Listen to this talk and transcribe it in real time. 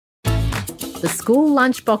The school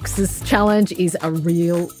lunchboxes challenge is a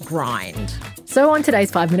real grind. So on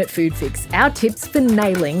today's 5-Minute Food Fix, our tips for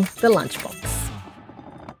nailing the lunchbox.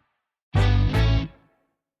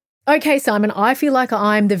 Okay, Simon, I feel like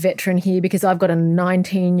I'm the veteran here because I've got a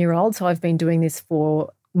 19-year-old, so I've been doing this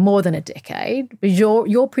for more than a decade. But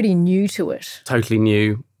you're pretty new to it. Totally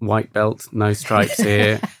new. White belt, no stripes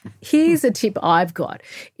here. Here's a tip I've got.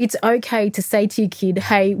 It's okay to say to your kid,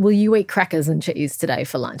 hey, will you eat crackers and cheese today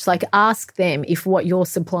for lunch? Like, ask them if what you're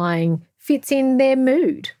supplying fits in their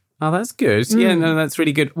mood. Oh, that's good. Yeah, no, that's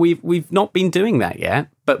really good. We've not been doing that yet,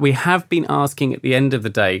 but we have been asking at the end of the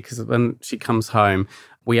day, because when she comes home,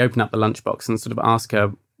 we open up the lunchbox and sort of ask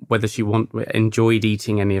her whether she enjoyed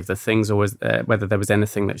eating any of the things, or whether there was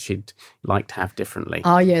anything that she'd like to have differently.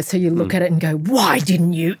 Oh, yeah, so you look at it and go, why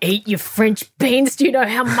didn't you eat your French beans? Do you know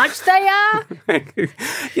how much they are?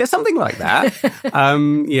 Yeah, something like that.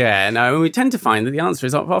 We tend to find that the answer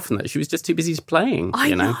is often that she was just too busy playing.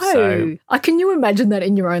 I know. So. Can you imagine that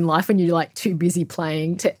in your own life when you're like too busy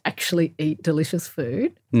playing to actually eat delicious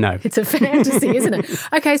food? No. It's a fantasy, isn't it?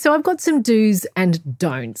 Okay, so I've got some do's and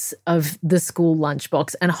don'ts of the school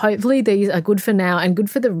lunchbox, and hopefully these are good for now and good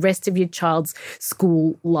for the rest of your child's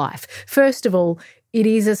school life. First of all, it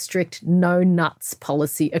is a strict no nuts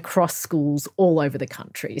policy across schools all over the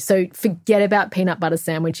country. So forget about peanut butter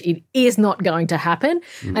sandwich. It is not going to happen.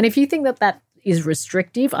 And if you think that is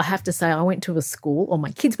restrictive, I have to say I went to a school, or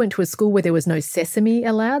my kids went to a school where there was no sesame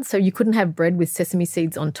allowed. So you couldn't have bread with sesame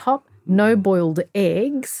seeds on top, no boiled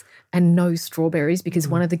eggs, and no strawberries because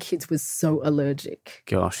one of the kids was so allergic.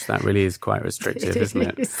 Gosh, that really is quite restrictive,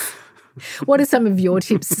 isn't it? What are some of your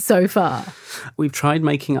tips so far? We've tried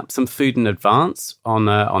making up some food in advance on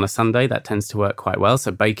a Sunday. That tends to work quite well.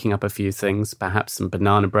 So baking up a few things, perhaps some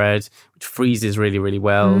banana bread, which freezes really, really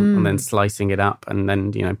well, and then slicing it up and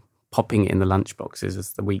then, popping it in the lunch boxes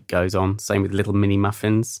as the week goes on. Same with little mini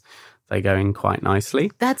muffins. They go in quite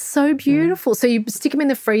nicely. That's so beautiful. So you stick them in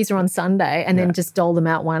the freezer on Sunday and then just dole them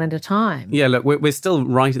out one at a time. Yeah, look, we're still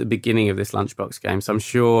right at the beginning of this lunchbox game. So I'm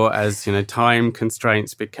sure as, time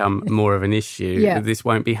constraints become more of an issue, this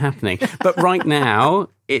won't be happening. But right now,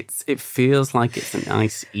 it feels like it's a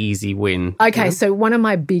nice, easy win. Okay, so one of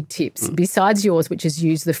my big tips, besides yours, which is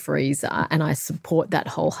use the freezer, and I support that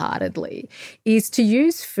wholeheartedly, is to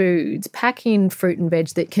use foods, pack in fruit and veg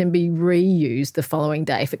that can be reused the following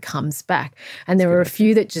day if it comes back. And there are a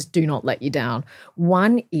few that just do not let you down.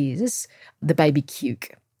 One is the baby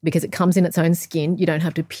cuke, because it comes in its own skin. You don't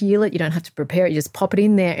have to peel it. You don't have to prepare it. You just pop it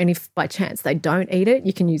in there. And if by chance they don't eat it,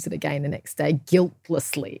 you can use it again the next day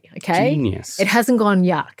guiltlessly, okay? Genius. It hasn't gone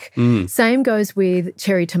yuck. Same goes with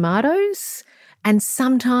cherry tomatoes and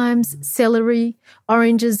sometimes celery,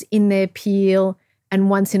 oranges in their peel. And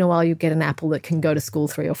once in a while you get an apple that can go to school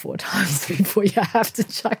 3 or 4 times before you have to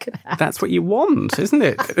chuck it out. That's what you want, isn't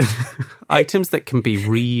it? Items that can be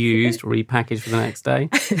reused, repackaged for the next day.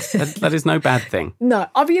 That is no bad thing. No,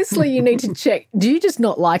 obviously you need to check. Do you just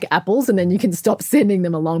not like apples and then you can stop sending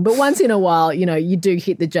them along? But once in a while, you do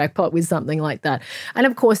hit the jackpot with something like that. And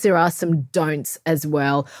of course there are some don'ts as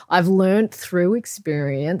well. I've learned through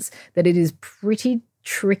experience that it is pretty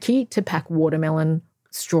tricky to pack watermelon,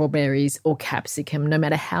 strawberries or capsicum. No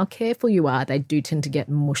matter how careful you are, they do tend to get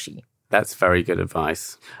mushy. That's very good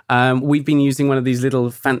advice. We've been using one of these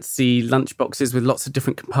little fancy lunch boxes with lots of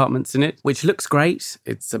different compartments in it, which looks great.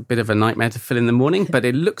 It's a bit of a nightmare to fill in the morning, but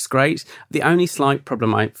it looks great. The only slight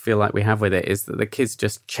problem I feel like we have with it is that the kids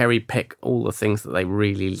just cherry pick all the things that they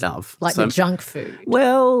really love. Like the junk food.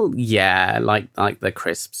 Well, yeah, like the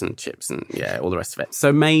crisps and chips and all the rest of it.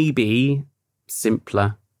 So maybe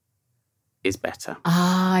simpler is better.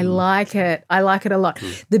 I like it. I like it a lot.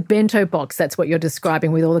 The bento box, that's what you're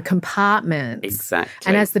describing with all the compartments. Exactly.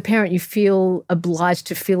 And as the parent, you feel obliged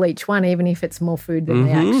to fill each one, even if it's more food than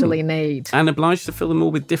they actually need. And obliged to fill them all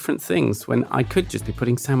with different things when I could just be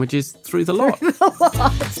putting sandwiches through the lot.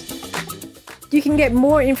 You can get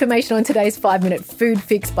more information on today's 5-Minute Food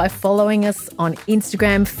Fix by following us on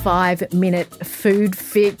Instagram, 5-Minute Food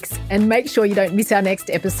Fix. And make sure you don't miss our next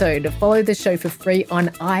episode. Follow the show for free on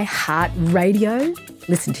iHeartRadio.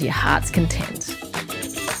 Listen to your heart's content.